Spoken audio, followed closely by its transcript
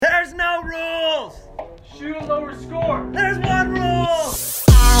or score. There's one rule.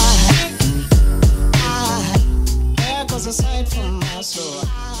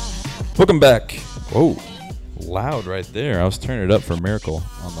 Welcome back. Whoa, loud right there. I was turning it up for Miracle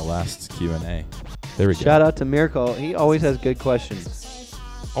on the last Q&A. There we go. Shout out to Miracle. He always has good questions.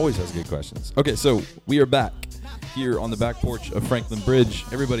 Always has good questions. Okay, so we are back here on the back porch of Franklin Bridge.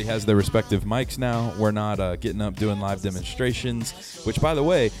 Everybody has their respective mics now. We're not getting up doing live demonstrations, which, by the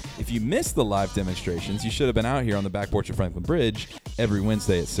way, if you missed the live demonstrations, you should have been out here on the back porch of Franklin Bridge every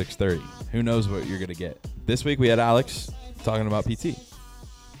Wednesday at 6:30. Who knows what you're going to get. This week we had Alex talking about PT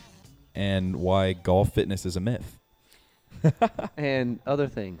and why golf fitness is a myth. And other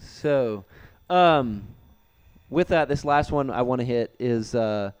things. So, with that, this last one I want to hit is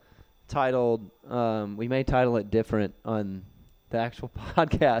titled, we may title it different on the actual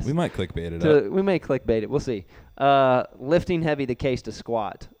podcast. We might clickbait it up. We may clickbait it. We'll see. Lifting heavy, the case to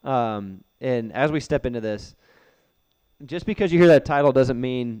squat. And as we step into this, just because you hear that title doesn't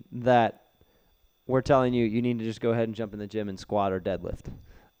mean that we're telling you you need to just go ahead and jump in the gym and squat or deadlift.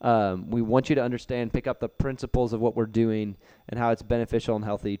 We want you to understand, pick up the principles of what we're doing and how it's beneficial and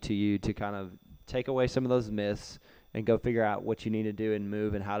healthy to you to kind of take away some of those myths and go figure out what you need to do and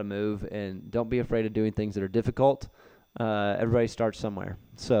move and how to move. And don't be afraid of doing things that are difficult. Everybody starts somewhere.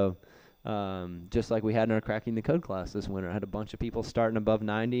 So just like we had in our Cracking the Code class this winter, I had a bunch of people starting above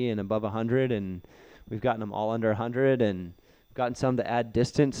 90 and above 100, and we've gotten them all under 100 and gotten some to add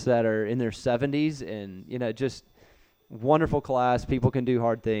distance that are in their 70s. And, just wonderful class. People can do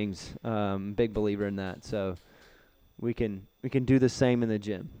hard things. Big believer in that. So we can do the same in the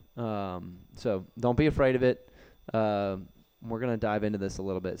gym. So don't be afraid of it. We're going to dive into this a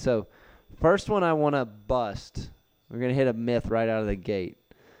little bit. So first one I want to bust, we're going to hit a myth right out of the gate.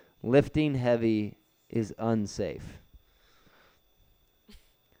 Lifting heavy is unsafe.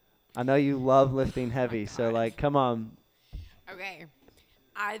 I know you love lifting heavy, so come on. Okay.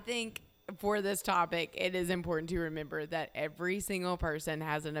 I think for this topic, it is important to remember that every single person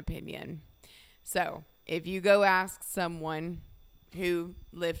has an opinion. So if you go ask someone who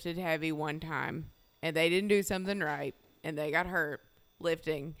lifted heavy one time and they didn't do something right and they got hurt,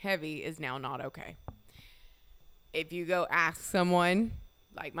 lifting heavy is now not okay. If you go ask someone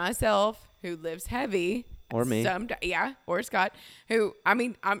like myself who lifts heavy, or me, or Scott, who,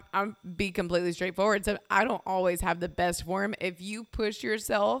 I'm be completely straightforward. So I don't always have the best form. If you push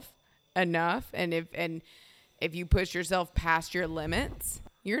yourself enough, and if you push yourself past your limits,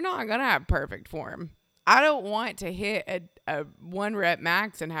 you're not gonna have perfect form. I don't want to hit a 1 rep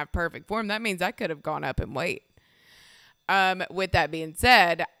max and have perfect form. That means I could have gone up in weight. With that being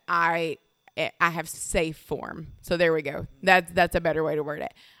said, I have safe form. So there we go. That's a better way to word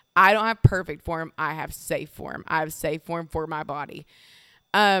it. I don't have perfect form. I have safe form. I have safe form for my body.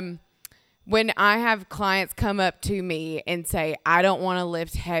 When I have clients come up to me and say, I don't want to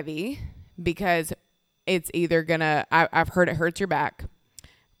lift heavy because it's either I've heard it hurts your back.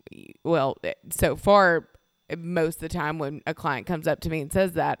 Well, so far, most of the time when a client comes up to me and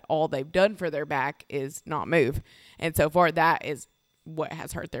says that, all they've done for their back is not move. And so far, that is what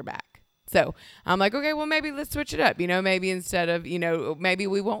has hurt their back. So I'm like, okay, well, maybe let's switch it up. Maybe instead of, maybe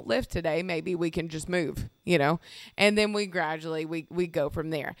we won't lift today. Maybe we can just move, and then we gradually, we go from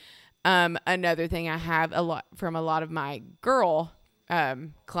there. Another thing I have a lot from a lot of my girl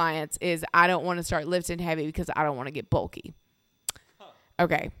clients is I don't want to start lifting heavy because I don't want to get bulky.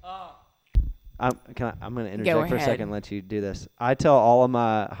 Okay. I'm going to interject for a second and let you do this. I tell all of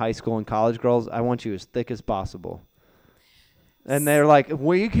my high school and college girls, I want you as thick as possible. And they're like,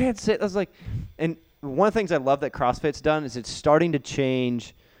 well, you can't sit. I was like, and one of the things I love that CrossFit's done is it's starting to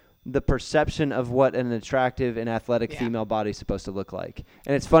change the perception of what an attractive and athletic female body is supposed to look like.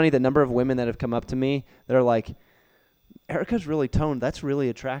 And it's funny, the number of women that have come up to me, they're like, Erica's really toned. That's really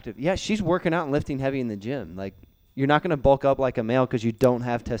attractive. Yeah, she's working out and lifting heavy in the gym. Like, you're not going to bulk up like a male because you don't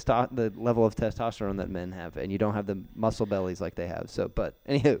have the level of testosterone that men have, and you don't have the muscle bellies like they have. So, but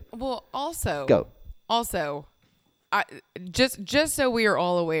anywho. Well, also. Go. Also. Just so we are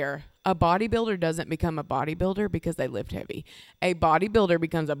all aware, a bodybuilder doesn't become a bodybuilder because they lift heavy. A bodybuilder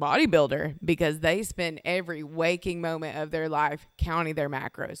becomes a bodybuilder because they spend every waking moment of their life counting their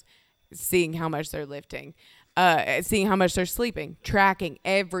macros, seeing how much they're lifting, seeing how much they're sleeping, tracking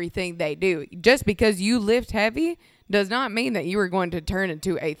everything they do. Just because you lift heavy does not mean that you are going to turn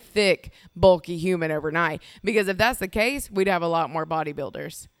into a thick, bulky human overnight. Because if that's the case, we'd have a lot more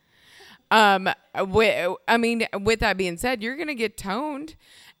bodybuilders. With that being said, you're going to get toned.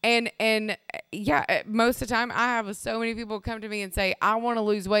 And yeah, most of the time I have so many people come to me and say, I want to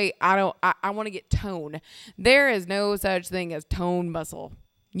lose weight. I want to get toned. There is no such thing as toned muscle.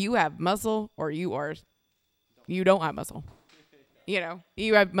 You have muscle or you you don't have muscle.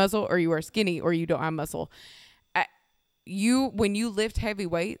 You have muscle or you are skinny or you don't have muscle. When you lift heavy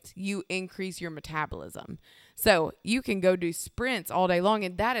weights, you increase your metabolism. So you can go do sprints all day long,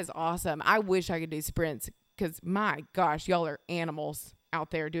 and that is awesome. I wish I could do sprints because, my gosh, y'all are animals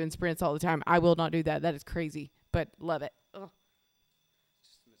out there doing sprints all the time. I will not do that. That is crazy, but love it. Ugh.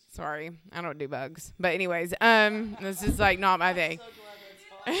 Sorry, I don't do bugs. But anyways, this is like not my thing.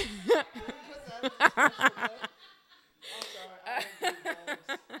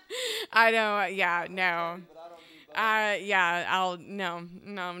 I know. Yeah, no. No,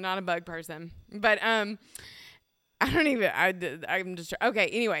 I'm not a bug person. But I'm just okay.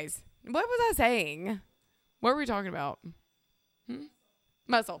 Anyways, what was I saying? What were we talking about?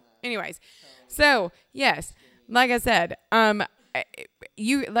 Muscle. Anyways, so yes, like I said,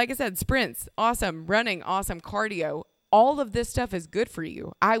 sprints, awesome, running, awesome, cardio. All of this stuff is good for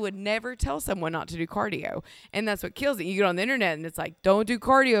you. I would never tell someone not to do cardio. And that's what kills it. You get on the internet and it's like, don't do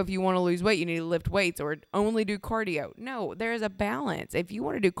cardio if you want to lose weight. You need to lift weights or only do cardio. No, there is a balance. If you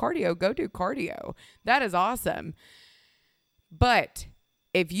want to do cardio, go do cardio. That is awesome. But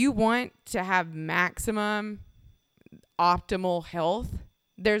if you want to have maximum optimal health,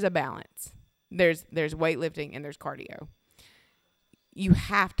 there's a balance. There's weightlifting and there's cardio. You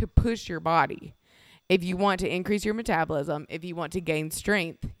have to push your body. If you want to increase your metabolism, if you want to gain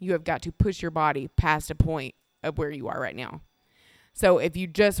strength, you have got to push your body past a point of where you are right now. So if you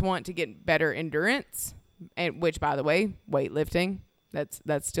just want to get better endurance, and which, by the way, weightlifting, that's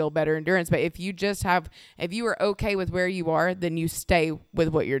still better endurance. But if you are okay with where you are, then you stay with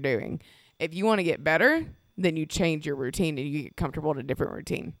what you're doing. If you want to get better, then you change your routine and you get comfortable in a different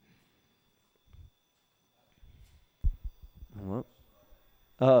routine.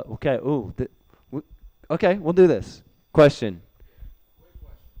 Okay. Okay, we'll do this. Question.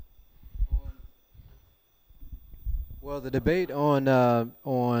 Well, the debate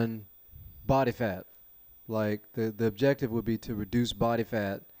on body fat, like the objective would be to reduce body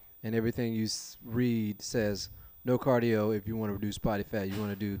fat, and everything you read says no cardio if you want to reduce body fat. You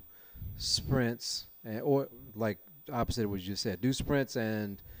want to do sprints, or like opposite of what you just said, do sprints,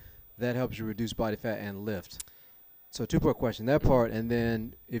 and that helps you reduce body fat and lift. So two-part question, that part, and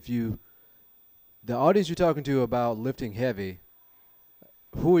then the audience you're talking to about lifting heavy,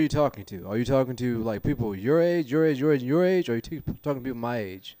 who are you talking to? Are you talking to like people your age, or are you talking to people my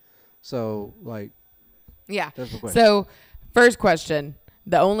age? So like, yeah. That's the question. So first question,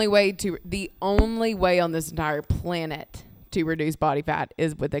 the only way on this entire planet to reduce body fat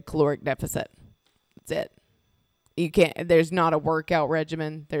is with a caloric deficit. That's it. You can't. There's not a workout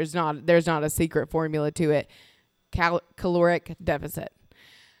regimen. There's not a secret formula to it. Caloric deficit.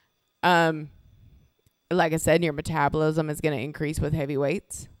 Like I said, your metabolism is going to increase with heavy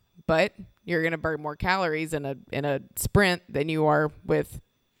weights, but you're going to burn more calories in a sprint than you are with,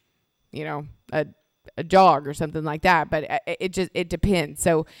 a jog or something like that. But it depends.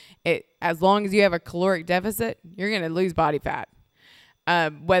 So as long as you have a caloric deficit, you're going to lose body fat.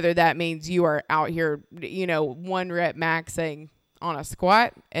 Whether that means you are out here, 1 rep maxing on a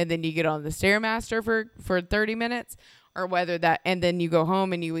squat and then you get on the Stairmaster for 30 minutes, or and then you go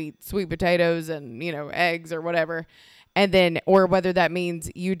home and you eat sweet potatoes and, eggs or whatever. And then, or whether that means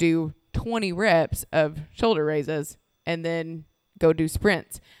you do 20 reps of shoulder raises and then go do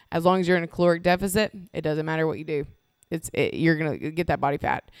sprints. As long as you're in a caloric deficit, it doesn't matter what you do. You're going to get that body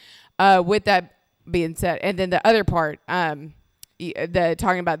fat. With that being said, and then the other part, talking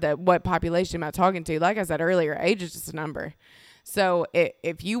about what population am I talking to? Like I said earlier, age is just a number. So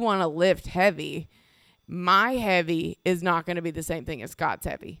if you want to lift heavy, my heavy is not going to be the same thing as Scott's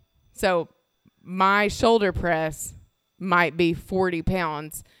heavy. So my shoulder press might be 40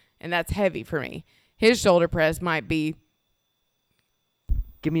 pounds, and that's heavy for me. His shoulder press might be...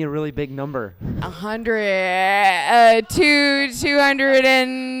 Give me a really big number. 200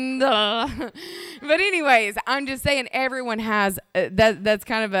 and... But anyways, I'm just saying everyone has... that's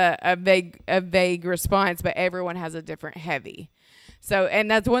kind of a vague response, but everyone has a different heavy. So, and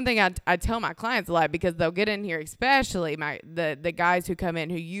that's one thing I tell my clients a lot, because they'll get in here, especially the guys who come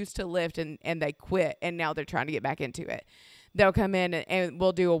in who used to lift and they quit and now they're trying to get back into it. They'll come in and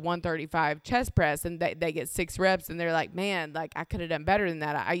we'll do a 135 chest press and they get 6 reps and they're like, man, like I could have done better than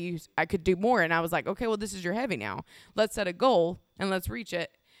that. I could do more. And I was like, okay, well, this is your heavy now. Let's set a goal and let's reach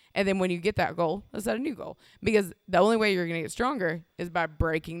it. And then when you get that goal, let's set a new goal, because the only way you're going to get stronger is by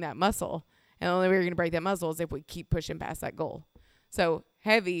breaking that muscle. And the only way you're going to break that muscle is if we keep pushing past that goal. So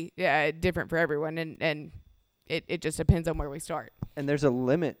heavy, different for everyone, and it just depends on where we start. And there's a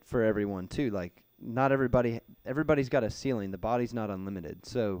limit for everyone too. Like not everybody's got a ceiling. The body's not unlimited.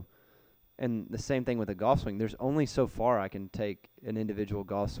 So and the same thing with a golf swing. There's only so far I can take an individual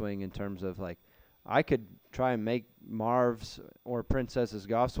golf swing in terms of like, I could try and make Marv's or Princess's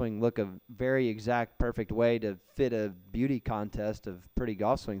golf swing look a very exact, perfect way to fit a beauty contest of pretty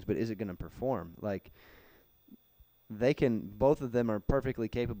golf swings, but is it going to perform? Like, both of them are perfectly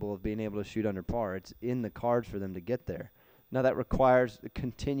capable of being able to shoot under par. It's in the cards for them to get there. Now, that requires a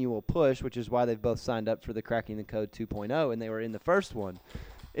continual push, which is why they've both signed up for the Cracking the Code 2.0, and they were in the first one,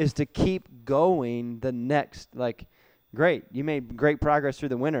 is to keep going the next, like, great, you made great progress through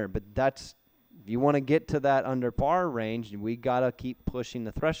the winter, but that's, if you want to get to that under par range, we got to keep pushing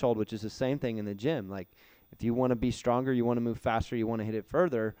the threshold, which is the same thing in the gym. Like, if you want to be stronger, you want to move faster, you want to hit it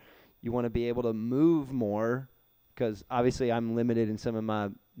further, you want to be able to move more, because obviously I'm limited in some of my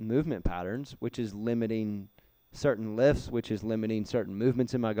movement patterns, which is limiting certain lifts, which is limiting certain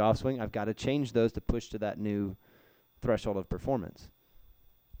movements in my golf swing. I've got to change those to push to that new threshold of performance.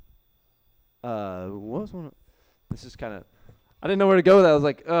 What was one? This is kind of, I didn't know where to go with that. I was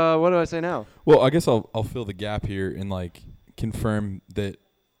like, what do I say now? Well, I guess I'll fill the gap here and like confirm that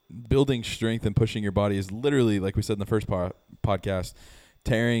building strength and pushing your body is literally, like we said in the first podcast,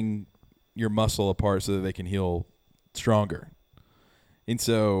 tearing your muscle apart so that they can heal stronger. And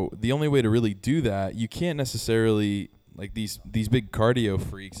so the only way to really do that, you can't necessarily, like these big cardio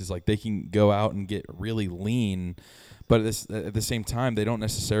freaks, is like they can go out and get really lean, but at the same time, they don't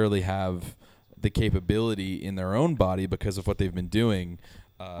necessarily have the capability in their own body because of what they've been doing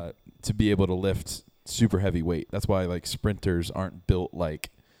to be able to lift super heavy weight. That's why like sprinters aren't built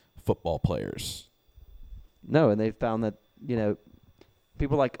like football players. No, and they found that,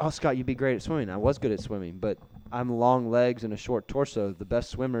 people are like, oh, Scott, you'd be great at swimming. I was good at swimming, but I'm long legs and a short torso. The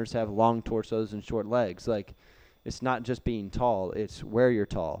best swimmers have long torsos and short legs. Like, it's not just being tall, it's where you're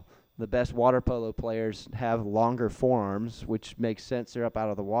tall. The best water polo players have longer forearms, which makes sense. They're up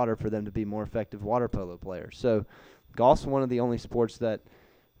out of the water for them to be more effective water polo players. So golf's one of the only sports that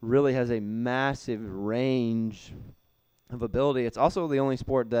really has a massive range of ability. It's also the only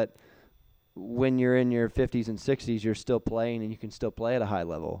sport that when you're in your 50s and 60s, you're still playing and you can still play at a high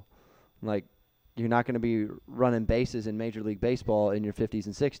level. Like, you're not going to be running bases in Major League Baseball in your 50s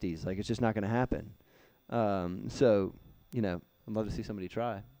and 60s. Like, it's just not going to happen. So, I'd love to see somebody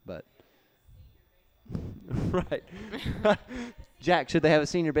try, but right. Jack, should they have a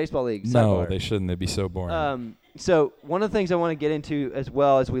senior baseball league? No, they shouldn't. They'd be so boring. So one of the things I want to get into as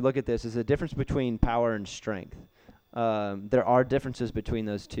well as we look at this is the difference between power and strength. There are differences between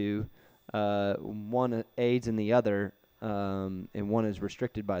those two. One aids in the other, and one is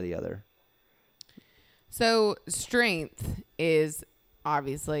restricted by the other. So strength is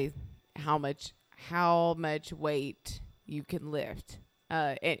obviously how much weight you can lift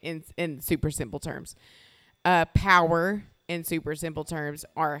in super simple terms. Power in super simple terms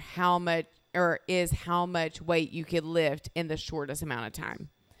are how much weight you can lift in the shortest amount of time.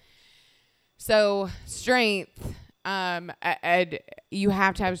 So strength, you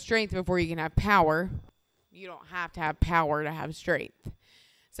have to have strength before you can have power. You don't have to have power to have strength.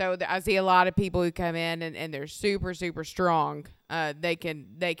 So I see a lot of people who come in and they're super, super strong. They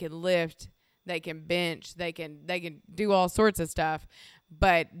can lift, they can bench, they can do all sorts of stuff,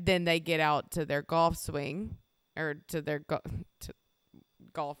 but then they get out to their golf swing or to their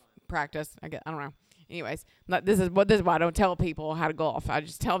golf practice. I don't know. Anyways, this is why I don't tell people how to golf. I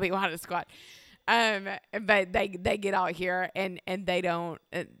just tell people how to squat. But they get out here and they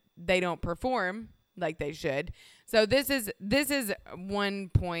don't perform like they should. So this is one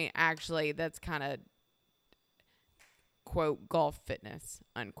point actually that's kind of quote golf fitness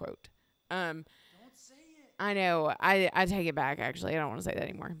unquote. Don't say it. I know. I take it back actually. I don't want to say that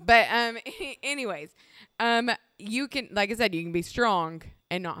anymore. But anyways, you can, like I said, you can be strong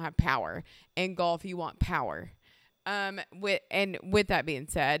and not have power. In golf, you want power. With that being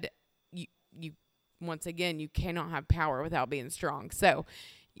said, you once again, you cannot have power without being strong. So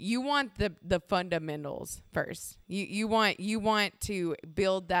you want the fundamentals first. You want to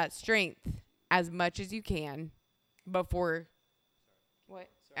build that strength as much as you can before. What?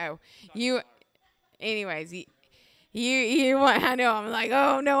 Oh, you. Anyways, you want. I know. I'm like,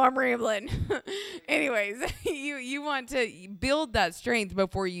 oh no, I'm rambling. Anyways, you want to build that strength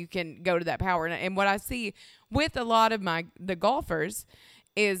before you can go to that power. And what I see with a lot of the golfers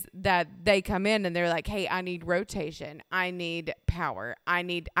is that they come in and they're like, hey, I need rotation. I need power. I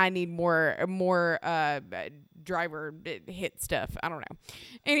need more driver hit stuff. I don't know.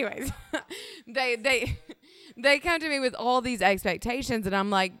 Anyways, they come to me with all these expectations and I'm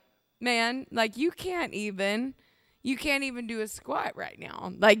like, man, like you can't even do a squat right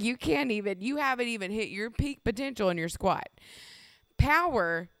now. Like you haven't even hit your peak potential in your squat.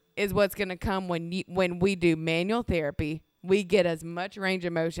 Power is what's going to come when we do manual therapy. We get as much range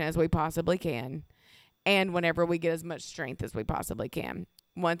of motion as we possibly can, and whenever we get as much strength as we possibly can.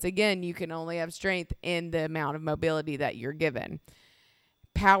 Once again, you can only have strength in the amount of mobility that you're given.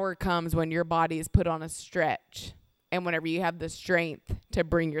 Power comes when your body is put on a stretch, and whenever you have the strength to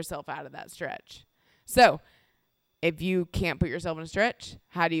bring yourself out of that stretch. So if you can't put yourself in a stretch,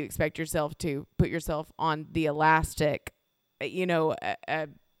 how do you expect yourself to put yourself on the elastic, the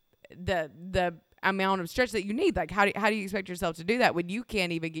amount of stretch that you need? Like, how do you expect yourself to do that when you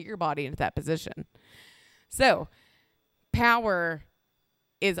can't even get your body into that position? So power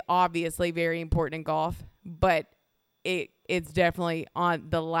is obviously very important in golf, but it's definitely on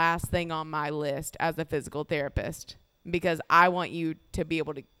the last thing on my list as a physical therapist, because I want you to be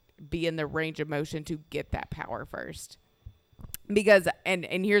able to be in the range of motion to get that power first. Because, and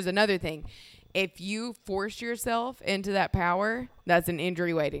here's another thing. If you force yourself into that power, that's an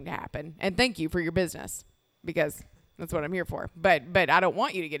injury waiting to happen. And thank you for your business, because that's what I'm here for. But I don't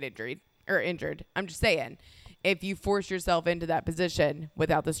want you to get injured. I'm just saying, if you force yourself into that position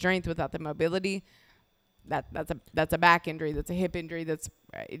without the strength, without the mobility, that's a back injury, that's a hip injury, that's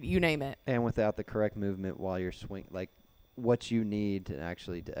you name it. And without the correct movement while you're like what you need to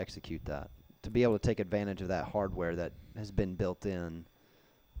actually to execute that, to be able to take advantage of that hardware that has been built in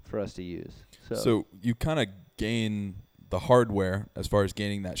for us to use. So you kind of gain the hardware as far as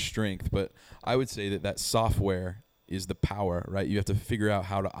gaining that strength, but I would say that software is the power, right? You have to figure out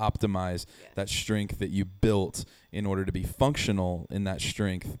how to optimize that strength that you built in order to be functional in that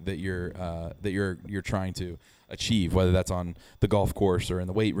strength that you're trying to achieve, whether that's on the golf course or in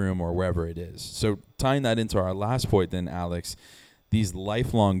the weight room or wherever it is. So tying that into our last point then, Alex, these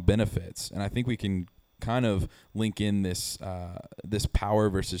lifelong benefits, and I think we can kind of link in this power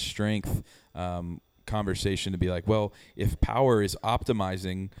versus strength conversation to be like, well, if power is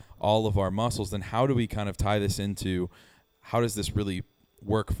optimizing all of our muscles, then how do we kind of tie this into how does this really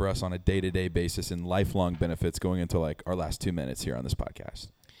work for us on a day-to-day basis and lifelong benefits going into like our last 2 minutes here on this podcast?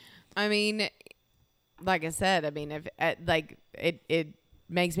 I mean, like I said, if it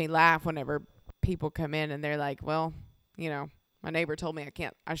makes me laugh whenever people come in and they're like, well, my neighbor told me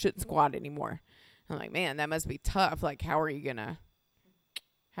I shouldn't squat anymore. I'm like, man, that must be tough. Like, how are you gonna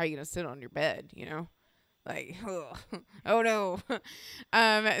sit on your bed? Like, oh no.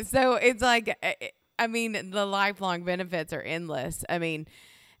 So it's like, the lifelong benefits are endless. I'm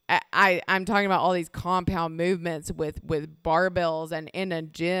talking about all these compound movements with barbells and in a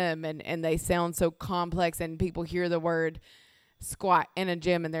gym, and they sound so complex, and people hear the word squat in a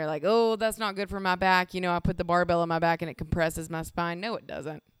gym and they're like, oh, that's not good for my back. I put the barbell on my back and it compresses my spine. No, it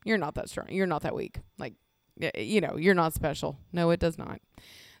doesn't. You're not that strong. You're not that weak. Like, you're not special. No, it does not.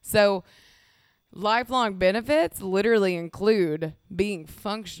 So lifelong benefits literally include being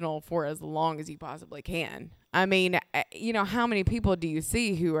functional for as long as you possibly can. How many people do you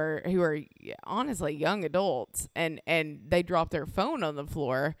see who are honestly young adults and they drop their phone on the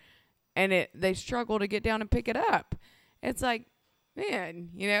floor and they struggle to get down and pick it up? It's like, man,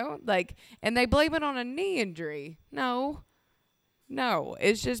 and they blame it on a knee injury. No,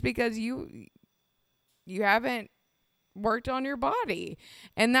 it's just because you haven't worked on your body,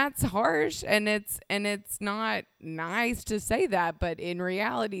 and that's harsh, and it's not nice to say that, but in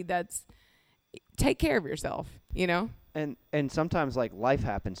reality, that's take care of yourself, And sometimes like life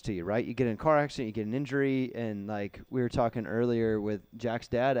happens to you, right? You get in a car accident, you get an injury, and like we were talking earlier with Jack's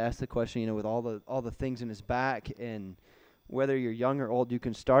dad asked the question, with all the things in his back, and whether you're young or old, you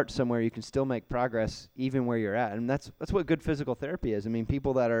can start somewhere, you can still make progress even where you're at. And that's what good physical therapy is.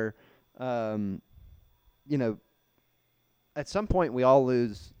 People that are at some point we all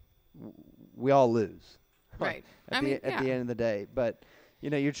lose. Right. At the end of the day. But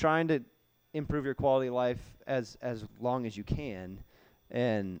you're trying to improve your quality of life as long as you can,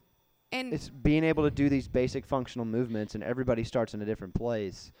 and it's being able to do these basic functional movements, and everybody starts in a different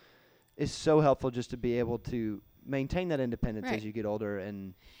place, is so helpful just to be able to maintain that independence as you get older.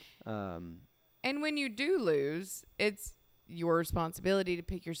 And when you do lose, it's your responsibility to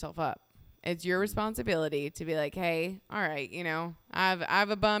pick yourself up. It's your responsibility to be like, hey, all right, I have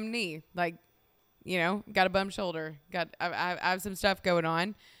a bum knee, like, got a bum shoulder, I have some stuff going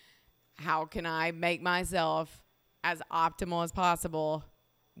on. How can I make myself as optimal as possible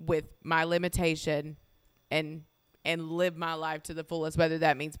with my limitation and live my life to the fullest, whether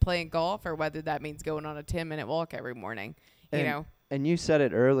that means playing golf or whether that means going on a 10-minute walk every morning, And you said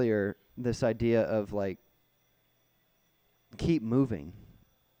it earlier, this idea of like, keep moving.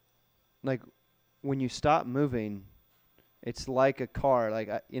 Like when you stop moving, it's like a car. Like,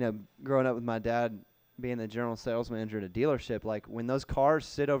 growing up with my dad being the general sales manager at a dealership, like when those cars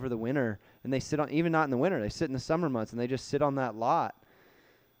sit over the winter, and they sit on, even not in the winter, they sit in the summer months, and they just sit on that lot,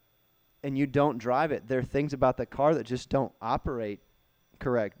 and you don't drive it, there are things about the car that just don't operate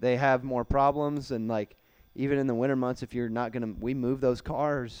correct. They have more problems, and like even in the winter months, if you're not going to, we move those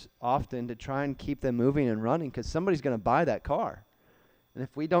cars often to try and keep them moving and running because somebody's going to buy that car. And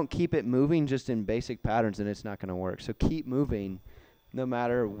if we don't keep it moving just in basic patterns, then it's not going to work. So keep moving no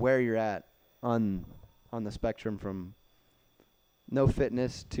matter where you're at on the spectrum from no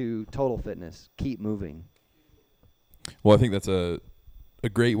fitness to total fitness. Keep moving. Well, I think that's a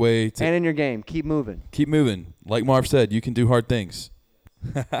great way to And in your game, keep moving. keep moving. Like Marv said, you can do hard things.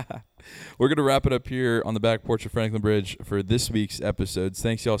 We're going to wrap it up here on the back porch of Franklin Bridge for this week's episodes.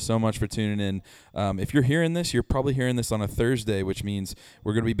 Thanks, y'all, so much for tuning in. If you're hearing this, you're probably hearing this on a Thursday, which means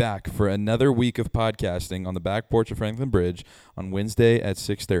we're going to be back for another week of podcasting on the back porch of Franklin Bridge on Wednesday at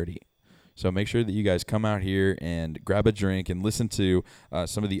 6:30. So make sure that you guys come out here and grab a drink and listen to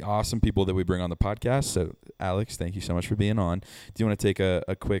some of the awesome people that we bring on the podcast. So, Alex, thank you so much for being on. Do you want to take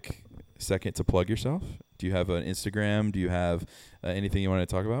a quick second to plug yourself? Do you have an Instagram? Do you have anything you want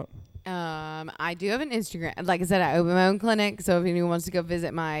to talk about? I do have an Instagram. Like I said, I open my own clinic. So if anyone wants to go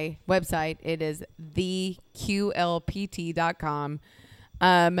visit my website, it is theqlpt.com.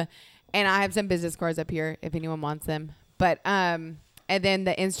 And I have some business cards up here if anyone wants them. But, and then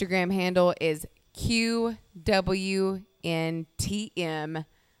the Instagram handle is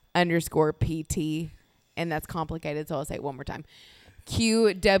QWNTM_PT. And that's complicated. So I'll say it one more time.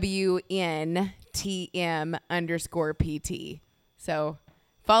 QWNTM_PT. So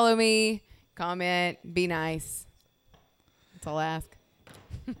follow me, comment, be nice. That's all I ask.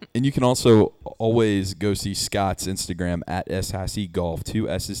 And you can also always go see Scott's Instagram at @SHasseyGolf, 2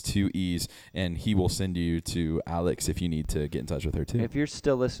 S's, 2 E's, and he will send you to Alex if you need to get in touch with her too. If you're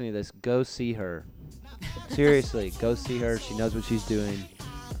still listening to this, go see her. Seriously, go see her. She knows what she's doing.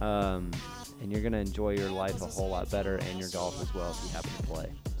 And you're going to enjoy your life a whole lot better and your golf as well if you happen to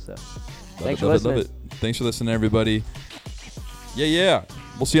play. So, thanks for listening. Love it. Thanks for listening, everybody. Yeah.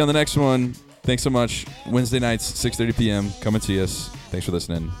 We'll see you on the next one. Thanks so much. Wednesday nights, 6:30 p.m. Come and see us. Thanks for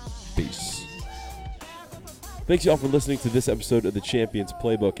listening. Peace. Thanks, y'all, for listening to this episode of the Champions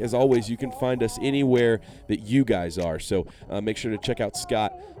Playbook. As always, you can find us anywhere that you guys are. So make sure to check out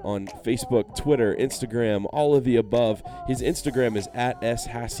Scott on Facebook, Twitter, Instagram, all of the above. His Instagram is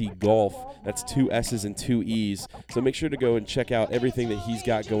 @SHasseyGolf. That's 2 S's and 2 E's. So make sure to go and check out everything that he's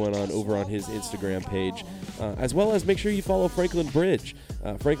got going on over on his Instagram page, as well as make sure you follow Franklin Bridge.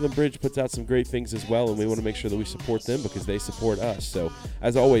 Franklin Bridge puts out some great things as well, and we want to make sure that we support them because they support us. So,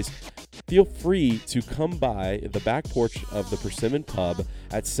 as always, feel free to come by the back porch of the Persimmon Pub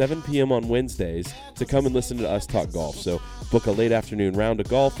at 7 p.m. on Wednesdays to come and listen to us talk golf. So book a late afternoon round of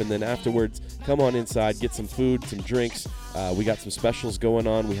golf, and then afterwards, come on inside, get some food, some drinks. We got some specials going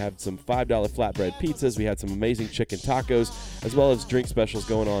on. We had some $5 flatbread pizzas. We had some amazing chicken tacos, as well as drink specials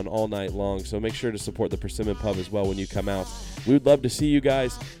going on all night long. So make sure to support the Persimmon Pub as well when you come out. We would love to see you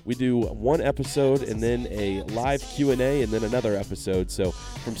guys. We do one episode and then a live Q&A and then another episode. So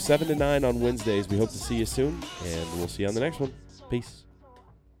from 7 to 9 on Wednesdays, we hope to see you soon, and we'll see you on the next one. Peace.